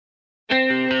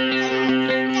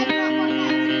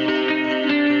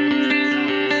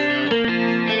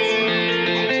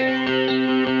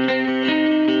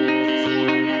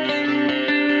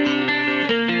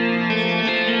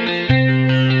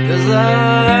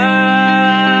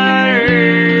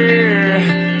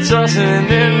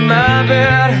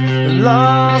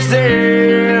lost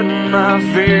in my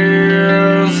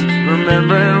fears,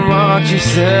 remembering what you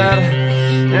said,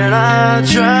 and I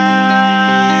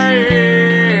try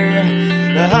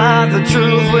to hide the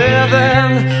truth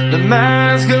within the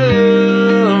mask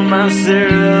of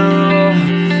myself.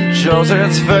 Shows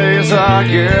its face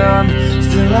again,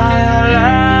 still I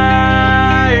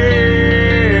lie,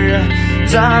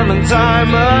 time and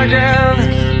time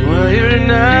again. Will you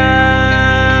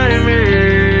deny me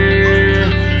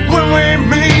when we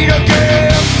meet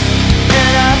again?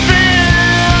 And I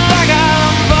feel like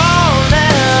I'm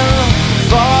falling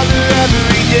farther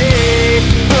every day,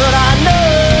 but I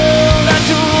know that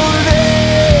you're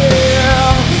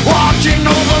there, watching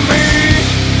over me.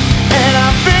 And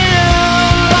I feel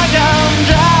like I'm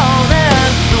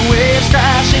drowning, the waves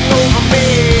crashing over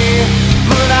me,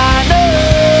 but I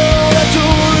know that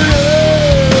your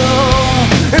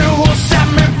love, it will set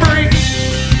me free.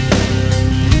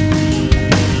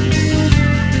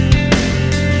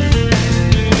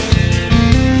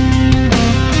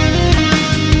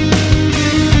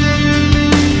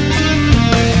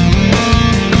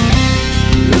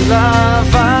 As I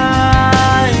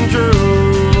find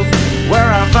truth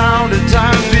where I found it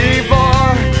times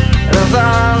before, as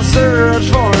I search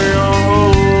for your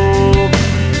hope,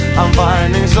 I'm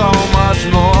finding so much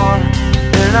more,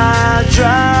 and I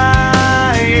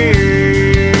try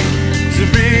to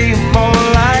be more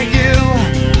like you,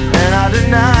 and I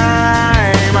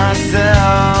deny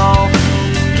myself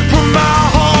to put my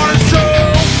heart and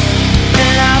soul.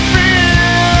 And I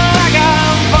feel like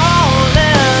I'm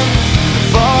falling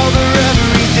farther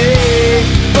every day,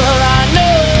 but I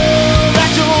know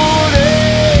that you're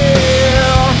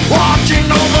there, watching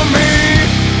over me.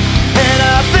 And I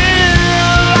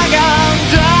feel like I'm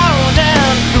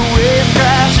drowning, the waves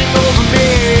crashing over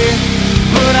me,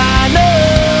 but I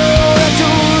know that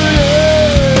your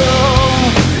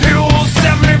love, it will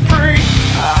set me free.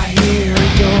 I hear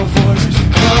your voice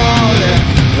calling,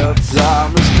 the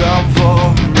time has come for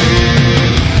me.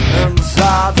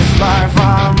 Inside this life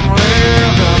I'm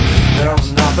living, there's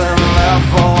nothing left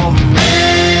for me.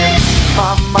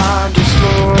 My mind is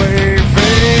slowly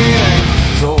fading,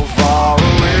 so far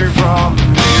away from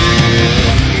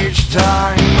me. Each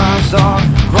time I start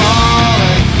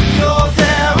crawling, you're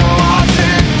there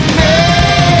watching me.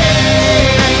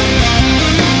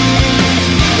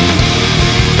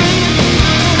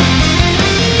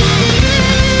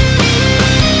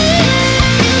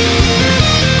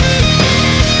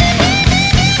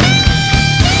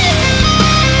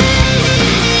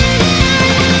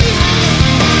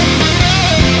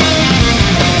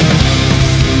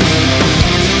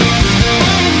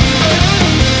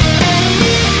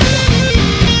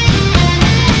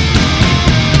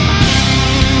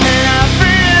 And I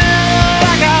feel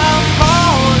like I'm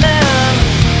falling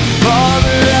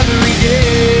farther every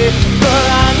day, but I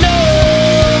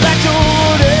know that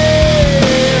you're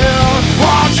there,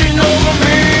 watching over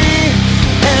me.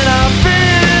 And I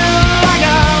feel like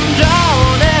I'm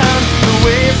drowning, the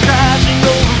waves crashing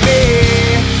over me,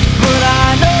 but I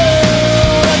know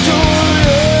that your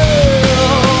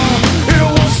love, it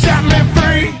will set me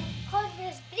free.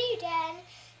 Husband's bleeding.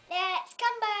 Let's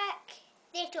come back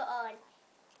later on.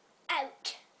 Out.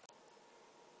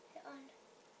 On.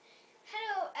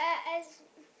 Hello, it's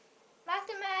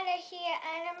Matthew Mara here,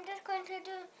 and I'm just going to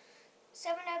do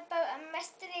something about a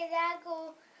mystery that I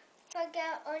go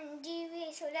figure on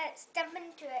TV. So let's jump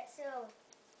into it. So,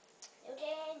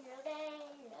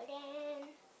 loading.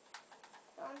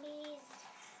 Zombies.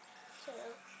 So,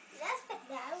 let's pick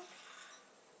now.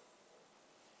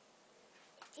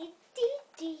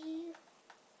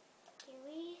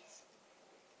 Kiwis.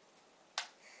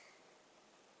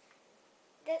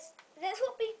 Let's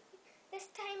hope this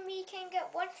time we can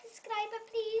get 1 subscriber,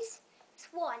 please. It's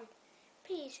 1.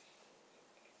 Please.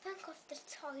 Think of the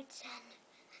Titan.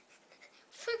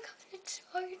 Think of the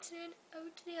Titan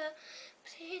out there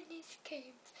playing these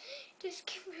games. Just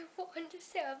give me 1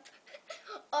 sub.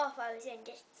 Off I was in,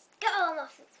 just get on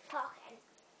off this talking.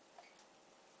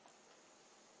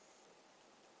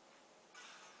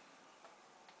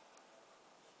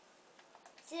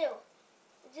 So,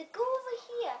 to go over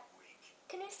here,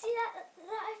 can you see that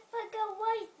I figure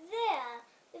right there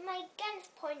with my guns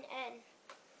pointing?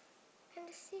 Can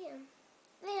you see him?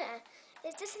 There,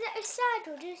 there's this little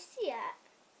saddle, do you see it?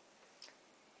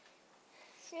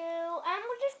 So,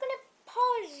 we're just going to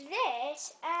pause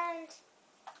this and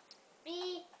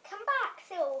we come back,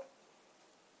 so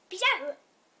peace out.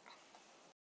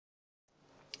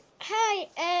 Hi,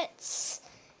 it's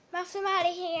Matthew Mara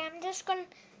here. I'm just going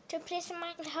to play some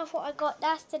Minecraft what I got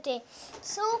yesterday.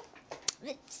 So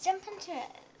let's jump into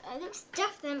it. It looks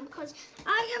different because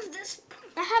I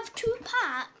have two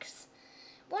packs.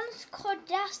 One's called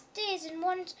Last Days and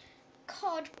one's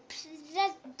called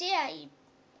Present Day.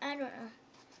 I don't know.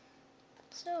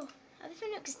 So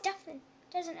everything looks different,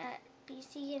 doesn't it?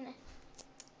 PC and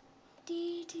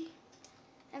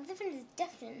everything is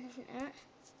different, isn't it?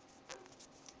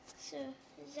 So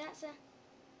that's a.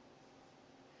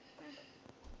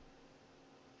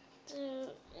 So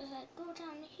if I go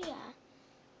down here,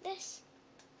 this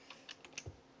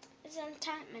is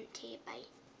enchantment table.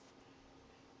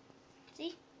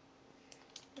 See?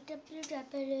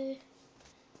 www.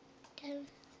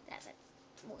 That's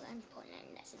a more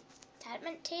important. That's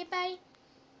enchantment table.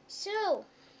 So,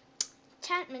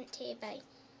 enchantment table,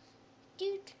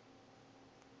 dude.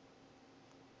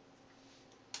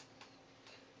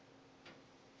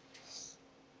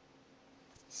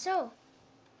 So,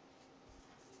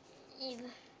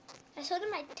 I sold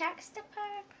my texture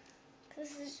pack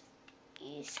because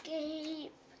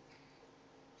escape,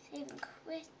 save and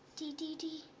quit,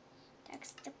 DDD,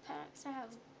 texture packs. I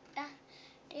have that.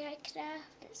 DICraft.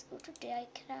 Let's go to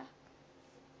DICraft.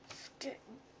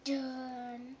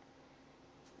 Done.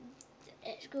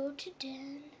 Let's go to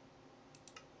done.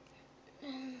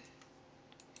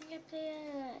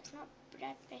 It's not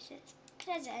breakfast, it's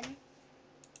prison.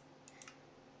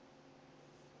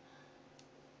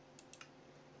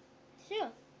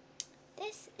 So,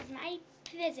 this is my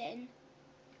prison.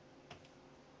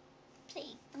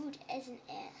 Pretty good, isn't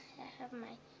it? I have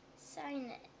my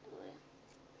sign.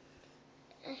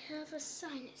 I have a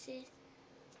sign that says,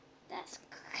 that's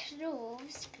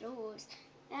clothes,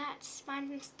 that's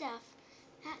random stuff,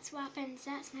 that's weapons,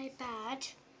 that's my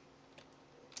badge.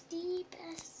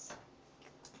 Deepest.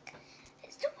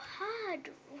 It's so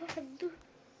hard with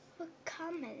a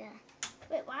camera.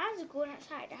 Wait, why is it going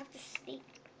outside? I have to sleep.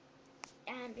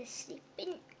 I'm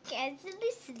sleeping,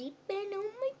 casually sleeping on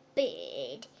my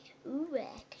bed. Ooh,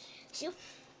 right. So,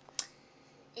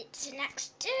 it's the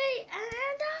next day,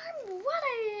 and I'm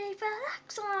ready for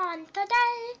action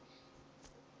today.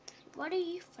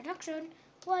 Ready for action.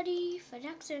 Ready for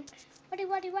action.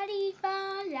 Ready for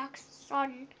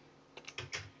action.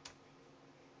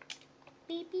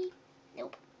 Baby.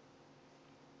 Nope.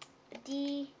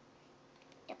 D.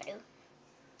 W.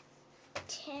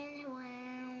 10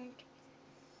 round.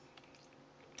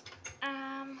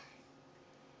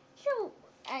 So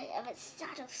I have a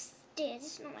set of stairs.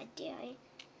 This is not my diary.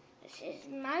 This is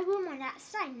my room on that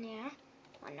side there.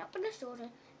 I'm up on the soda,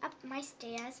 up my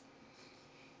stairs.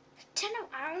 10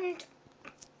 around.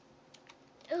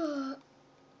 Out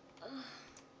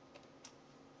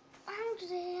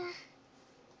there.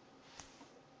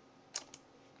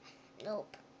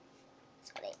 Nope.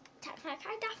 Sorry. Take my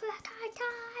kite off the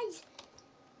ties.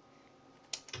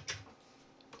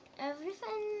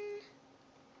 Everything.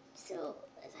 So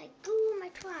as I go my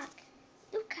track,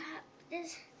 look at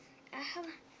this.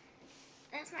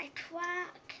 That's my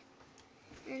track,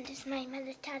 and this is my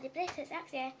military bracelets.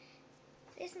 Actually,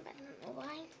 this is, but I don't know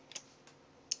why.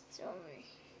 So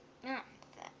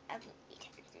you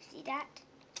can't see that.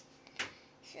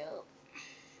 So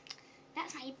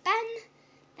that's my bin.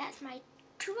 That's my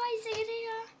toys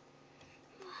area.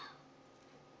 Wow.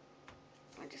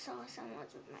 I just saw someone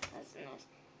with my listeners.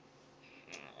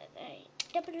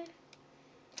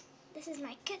 This is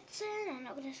my kitchen. I'm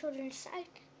not going to show it inside.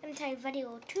 Let me tell you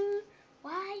video 2.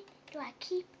 Why do I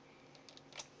keep...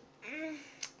 And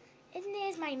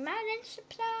there's my melon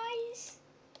supplies.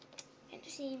 You can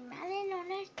see melon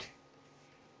on it.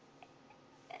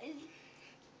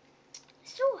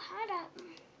 So hard up.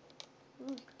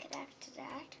 Get after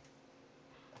that.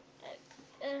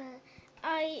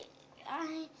 I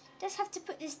just have to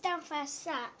put this down for a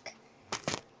sec.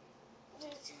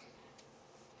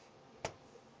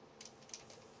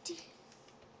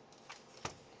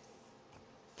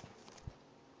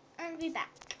 And be back.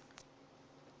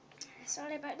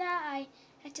 Sorry about that. I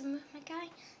had to move my guy.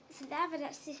 This is there, but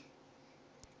that's the.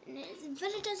 And there's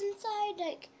villagers inside,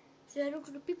 like 0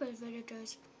 to the people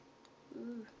villagers.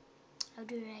 Ooh, how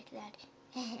do you like that?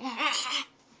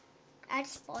 I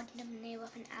spawned them there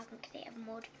with an album creative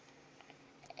mode.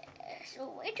 So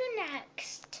what do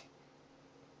next?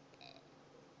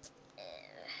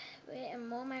 Wait a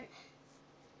moment.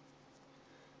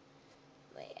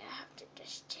 Wait, I have to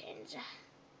just change that.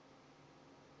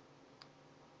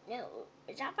 No,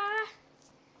 is that better?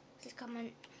 Just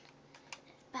comment.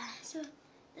 So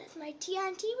that's my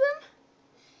TNT room,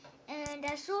 and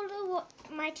that's all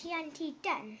my TNT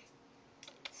done.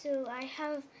 So I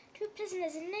have 2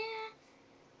 prisoners in there.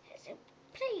 It's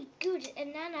pretty good,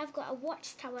 and then I've got a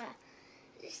watchtower.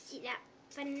 You see that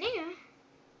from there?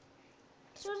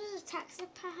 So there's a texture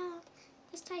pack.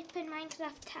 Just type in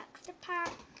Minecraft texture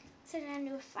pack. So then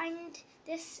you'll find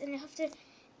this, and you have to.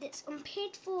 It's on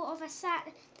page 4 of a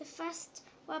set. The first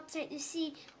website you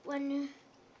see when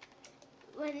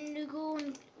you go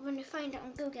and when you find it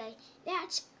on Google.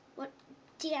 That's what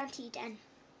TNT done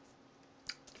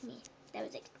to me. There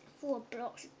was like 4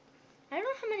 blocks. I don't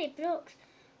know how many blocks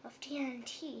of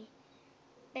TNT,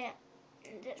 but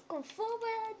let's go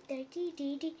forward.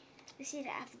 You see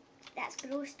that that's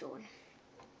glowstone.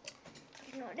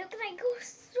 It's not looking like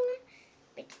glowstone,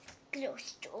 but it's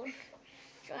glowstone.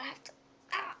 So I have to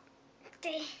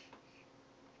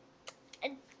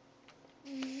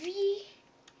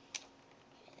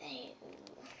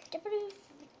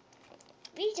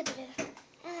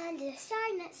and the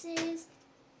sign that says,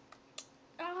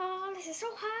 "Oh, this is so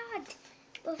hard."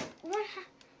 With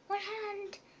one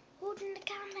hand holding the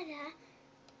camera,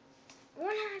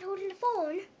 one hand holding the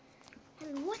phone,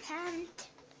 and one hand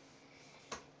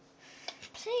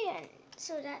playing.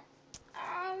 So that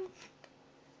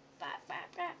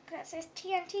that says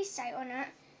TNT site on it.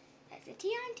 That's the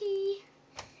TNT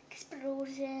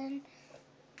explosion.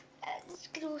 It's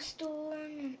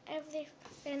glowstone and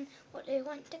everything what they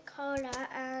want to call it,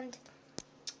 and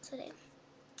so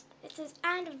this is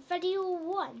end of video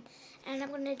 1, and I'm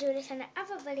going to do this in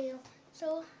another video,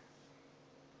 so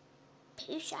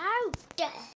peace out.